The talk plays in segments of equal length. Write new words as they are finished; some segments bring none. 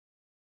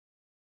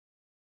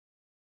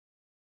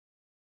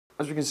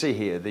as we can see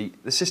here,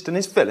 the cistern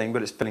is filling,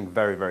 but it's filling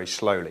very, very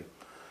slowly.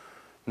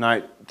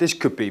 Now, this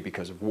could be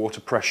because of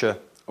water pressure,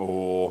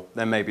 or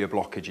there may be a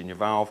blockage in your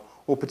valve,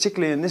 or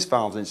particularly in this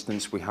valve's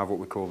instance, we have what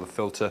we call the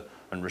filter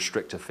and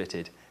restrictor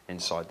fitted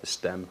inside the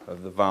stem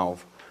of the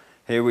valve.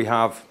 Here we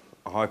have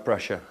a high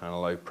pressure and a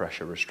low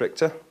pressure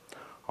restrictor.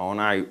 I'll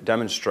now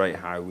demonstrate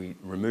how we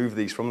remove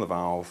these from the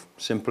valve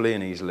simply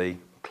and easily,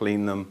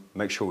 clean them,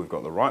 make sure we've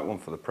got the right one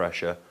for the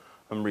pressure,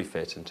 and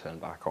refit and turn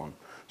back on.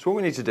 So what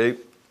we need to do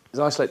is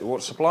isolate the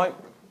water supply,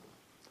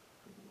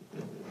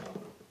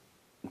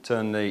 and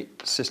turn the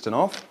cistern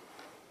off.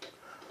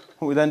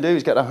 What we then do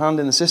is get our hand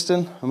in the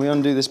cistern and we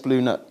undo this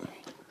blue nut.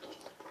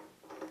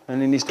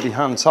 And it needs to be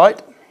hand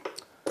tight.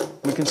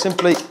 We can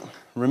simply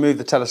remove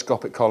the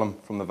telescopic column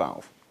from the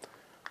valve.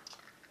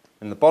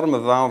 In the bottom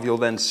of the valve you'll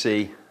then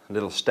see a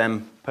little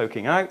stem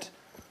poking out.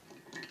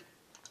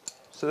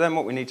 So then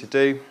what we need to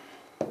do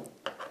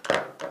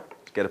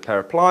is get a pair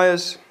of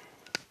pliers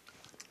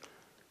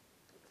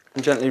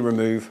and gently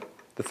remove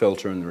the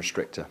filter and the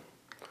restrictor.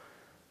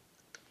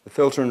 The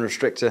filter and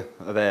restrictor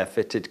are there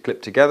fitted,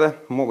 clipped together,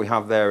 and what we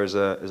have there is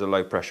a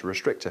low pressure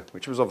restrictor,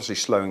 which was obviously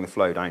slowing the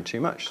flow down too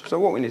much. So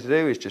what we need to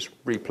do is just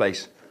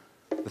replace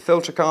the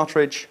filter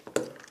cartridge,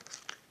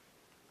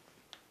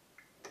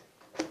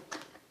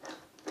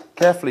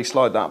 carefully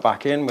slide that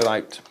back in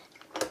without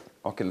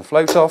knocking the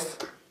float off,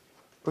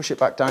 push it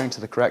back down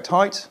to the correct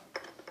height,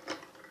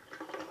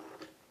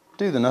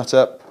 do the nut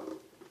up,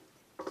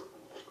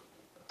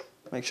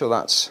 make sure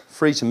that's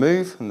free to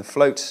move and the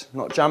float's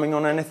not jamming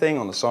on anything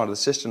on the side of the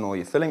cistern or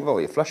your filling valve or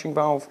your flushing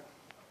valve.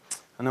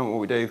 And then what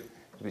we do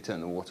is we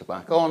turn the water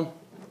back on.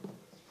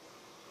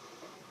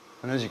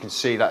 And as you can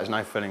see, that is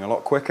now filling a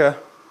lot quicker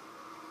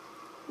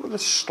with a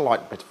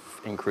slight bit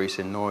of increase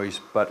in noise,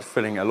 but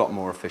filling a lot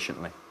more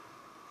efficiently.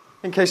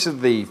 In case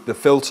of the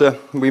filter,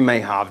 we may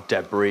have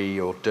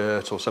debris or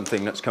dirt or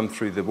something that's come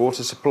through the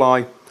water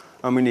supply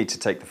and we need to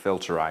take the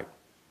filter out.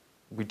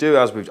 We do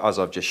as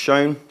I've just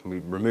shown. We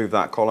remove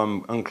that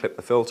column, unclip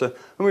the filter,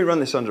 and we run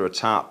this under a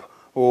tap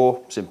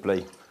or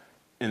simply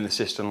in the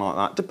cistern like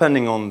that,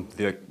 depending on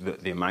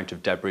the amount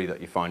of debris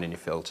that you find in your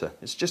filter.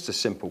 It's just a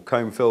simple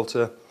comb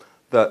filter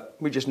that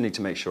we just need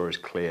to make sure is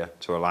clear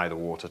to allow the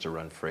water to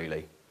run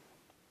freely.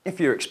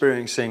 If you're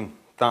experiencing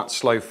that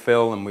slow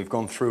fill and we've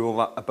gone through all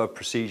that above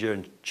procedure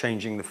and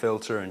changing the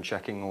filter and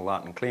checking all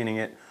that and cleaning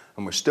it,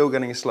 and we're still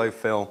getting a slow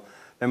fill,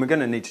 then we're going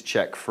to need to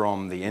check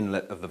from the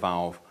inlet of the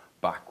valve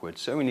backwards.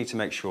 So we need to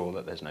make sure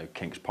that there's no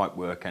kinks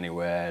pipework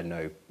anywhere,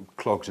 no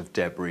clogs of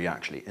debris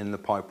actually in the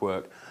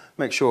pipework.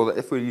 Make sure that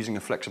if we're using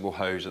a flexible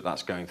hose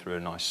that's going through a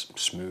nice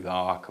smooth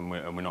arc and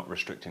we're not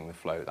restricting the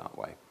flow that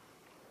way.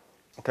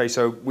 Okay,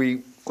 so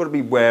we've got to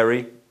be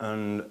wary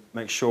and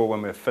make sure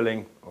when we're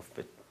filling or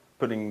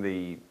putting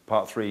the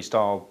Part 3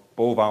 style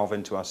ball valve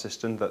into our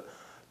cistern that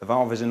the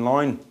valve is in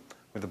line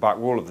with the back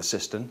wall of the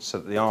cistern so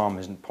that the arm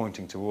isn't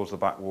pointing towards the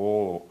back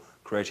wall or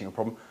creating a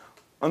problem.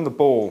 And the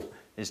ball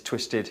is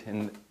twisted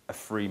in a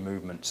free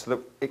movement so that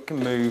it can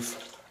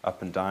move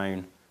up and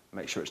down,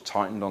 make sure it's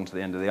tightened onto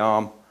the end of the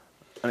arm,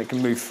 and it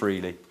can move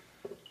freely.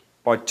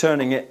 By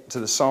turning it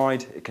to the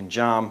side, it can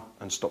jam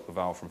and stop the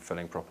valve from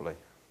filling properly.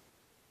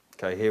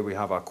 Okay, here we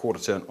have our quarter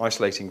turn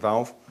isolating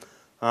valve,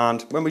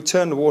 and when we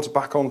turn the water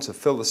back on to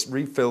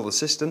refill the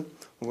cistern,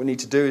 what we need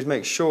to do is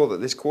make sure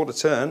that this quarter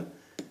turn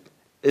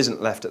isn't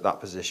left at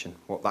that position.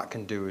 What that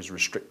can do is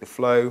restrict the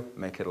flow,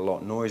 make it a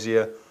lot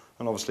noisier,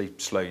 and obviously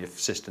slow your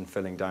cistern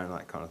filling down,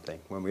 that kind of thing.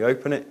 When we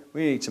open it,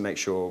 we need to make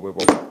sure we're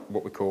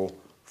what we call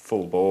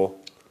full bore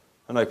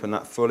and open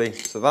that fully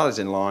so that is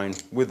in line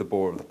with the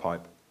bore of the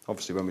pipe.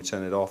 Obviously when we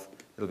turn it off,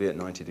 it'll be at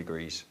 90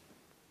 degrees.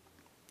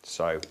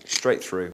 So straight through.